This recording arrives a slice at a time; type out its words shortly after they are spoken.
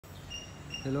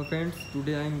Hello friends,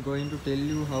 today I am going to tell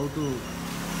you how to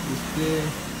display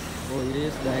or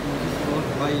erase diagnosis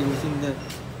code by using the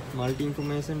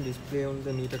multi-information display on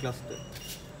the meter cluster.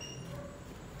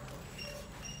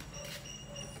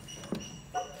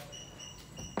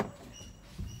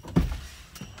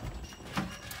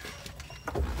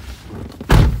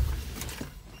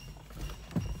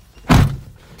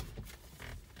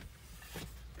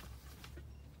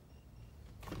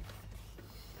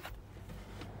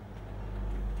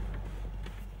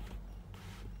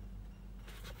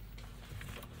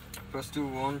 First you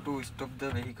want to stop the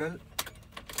vehicle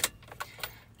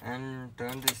and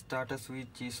turn the starter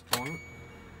switch is on,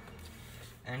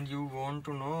 and you want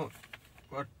to know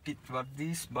what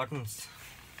these buttons.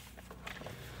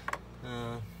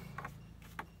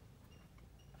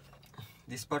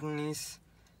 This button is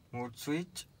mode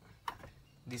switch,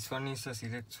 this one is a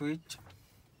select switch,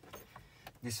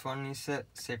 this one is a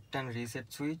set and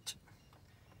reset switch,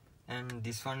 and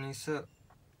this one is a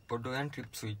auto and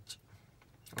trip switch.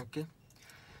 Okay,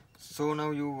 so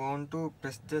now you want to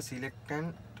press the select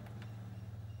and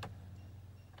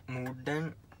mode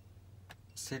and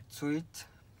set switch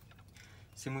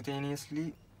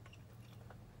simultaneously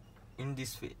in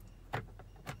this way.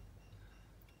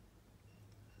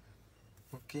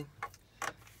 Okay,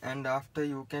 and after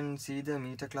you can see the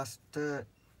meter cluster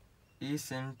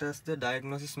enters the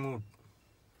diagnosis mode,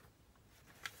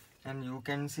 and you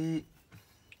can see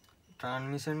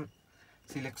transmission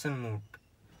selection mode,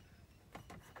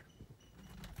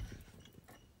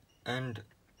 and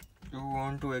you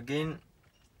want to again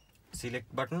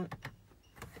select button.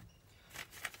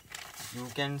 You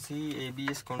can see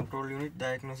ABS control unit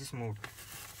diagnosis mode.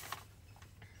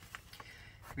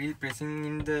 While pressing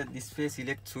in the display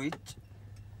select switch,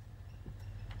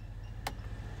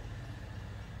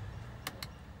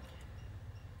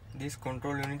 these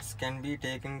control units can be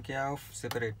taken care of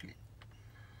separately.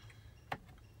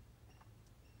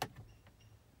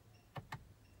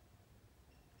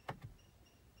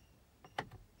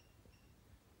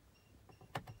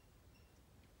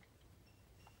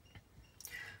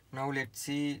 Now let's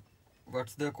see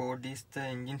what's the code is the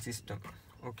engine system.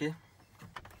 Okay,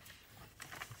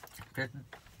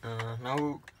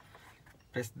 now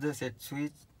press the set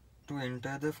switch to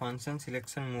enter the function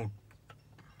selection mode.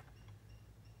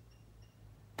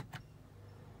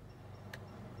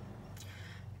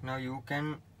 Now you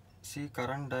can see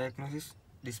current diagnosis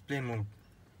display mode.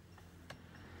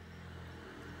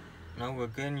 Now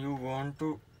again you want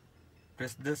to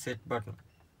press the set button.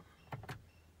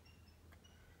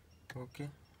 Okay,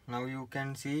 now you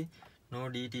can see no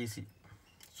DTC,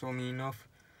 so mean of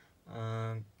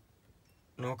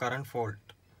no current fault.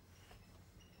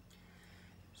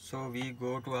 So we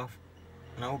go to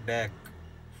now back.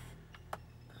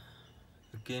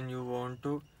 Again you want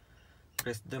to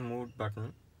press the mode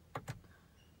button,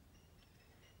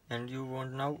 and you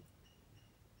want now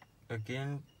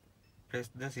again press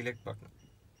the select button.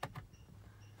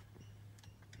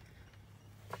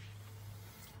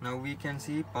 Now we can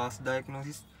see past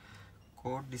diagnosis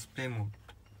code display mode.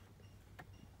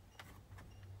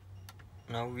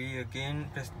 Now we again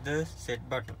press the set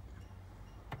button.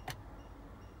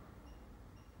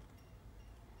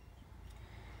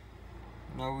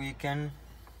 Now we can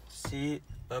see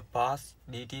a past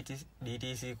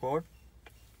DTC code.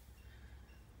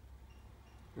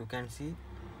 You can see.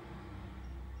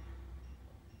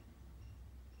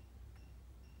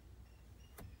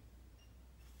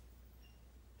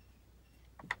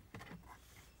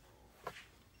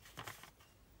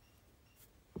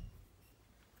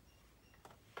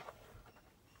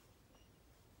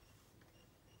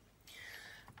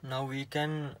 Now we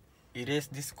can erase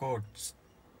these codes.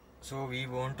 So we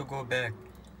want to go back.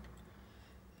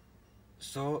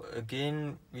 So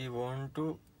again we want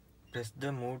to press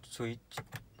the mode switch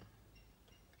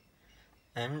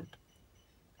and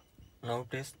now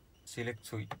press select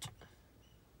switch.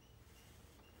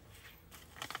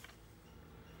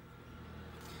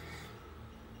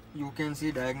 You can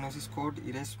see diagnosis code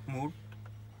erase mode.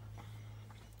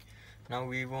 Now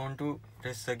we want to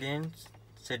press again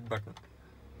set button.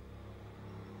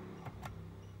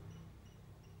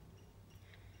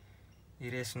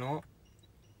 Erase no,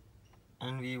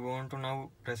 and we want to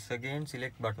now press again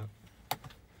select button.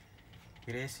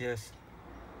 Erase yes.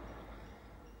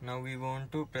 Now we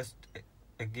want to press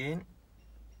again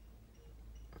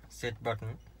set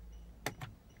button.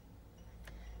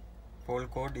 Whole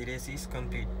code erase is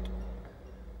complete.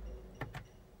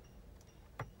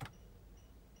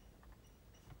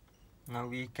 Now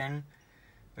we can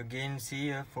again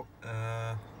see a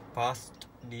past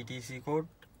DTC code.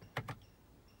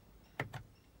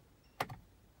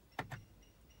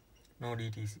 no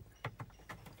DTC.